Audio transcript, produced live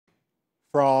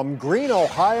From green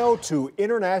Ohio to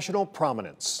international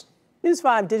prominence. News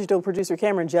 5 digital producer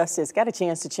Cameron Justice got a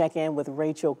chance to check in with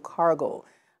Rachel Cargle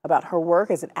about her work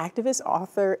as an activist,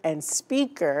 author, and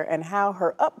speaker, and how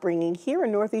her upbringing here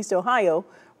in Northeast Ohio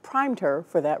primed her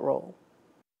for that role.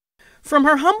 From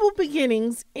her humble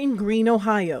beginnings in green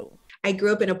Ohio. I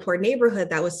grew up in a poor neighborhood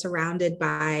that was surrounded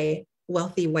by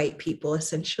wealthy white people,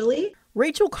 essentially.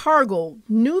 Rachel Cargle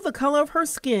knew the color of her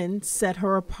skin set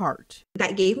her apart.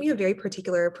 That gave me a very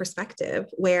particular perspective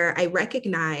where I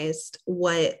recognized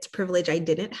what privilege I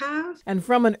didn't have. And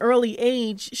from an early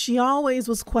age, she always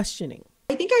was questioning.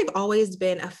 I think I've always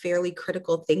been a fairly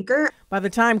critical thinker. By the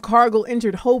time Cargle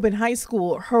entered Hoban High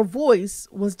School, her voice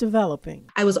was developing.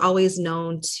 I was always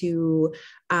known to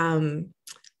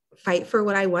fight for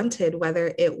what I wanted,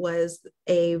 whether it was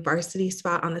a varsity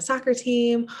spot on the soccer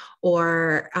team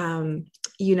or,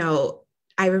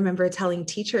 I remember telling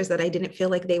teachers that I didn't feel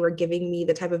like they were giving me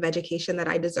the type of education that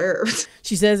I deserved.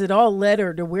 She says it all led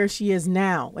her to where she is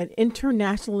now, an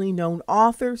internationally known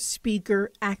author,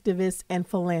 speaker, activist, and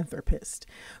philanthropist.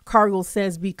 Cargle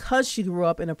says because she grew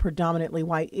up in a predominantly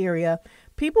white area,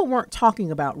 people weren't talking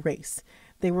about race.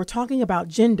 They were talking about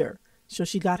gender. So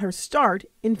she got her start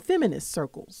in feminist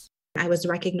circles. I was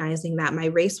recognizing that my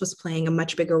race was playing a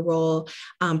much bigger role,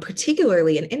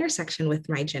 particularly an intersection with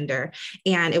my gender.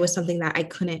 And it was something that I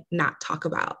couldn't not talk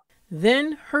about.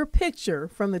 Then her picture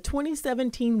from the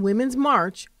 2017 Women's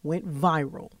March went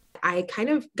viral. I kind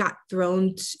of got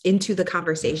thrown into the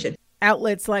conversation.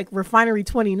 Outlets like Refinery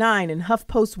 29 and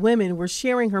HuffPost Women were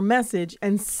sharing her message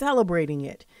and celebrating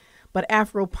it. But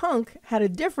Afro-Punk had a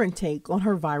different take on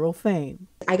her viral fame.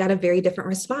 I got a very different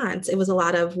response. It was a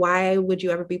lot of, why would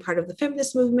you ever be part of the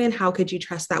feminist movement? How could you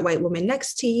trust that white woman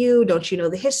next to you? Don't you know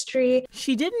the history?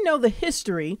 She didn't know the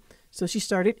history, so she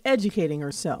started educating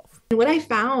herself. And what I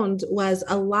found was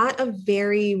a lot of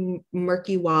very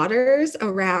murky waters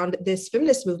around this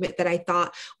feminist movement that I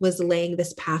thought was laying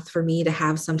this path for me to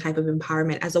have some type of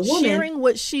empowerment as a woman. Sharing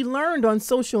what she learned on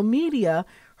social media,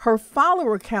 her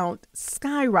follower count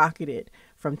skyrocketed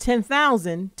from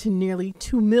 10,000 to nearly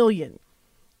 2 million.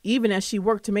 Even as she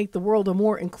worked to make the world a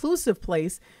more inclusive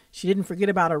place, she didn't forget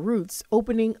about her roots,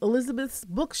 opening Elizabeth's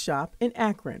Bookshop in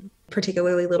Akron.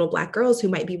 Particularly little Black girls who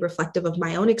might be reflective of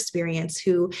my own experience,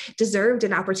 who deserved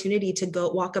an opportunity to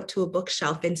go walk up to a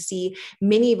bookshelf and see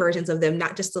many versions of them,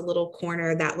 not just a little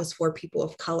corner that was for people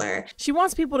of color. She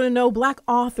wants people to know Black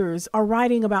authors are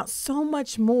writing about so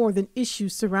much more than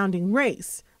issues surrounding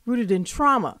race, rooted in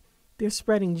trauma. They're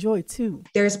spreading joy too.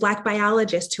 There's Black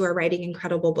biologists who are writing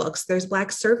incredible books. There's Black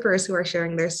surfers who are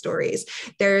sharing their stories.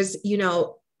 There's,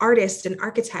 artists and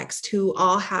architects who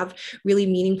all have really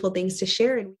meaningful things to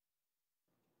share.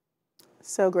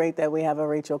 So great that we have a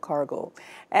Rachel Cargle.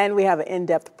 And we have an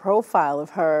in-depth profile of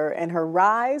her and her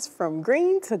rise from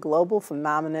green to global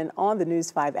phenomenon on the News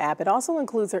 5 app. It also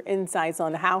includes her insights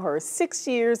on how her 6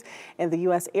 years in the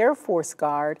U.S. Air Force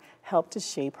Guard helped to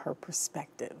shape her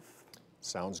perspective.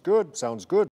 Sounds good. Sounds good.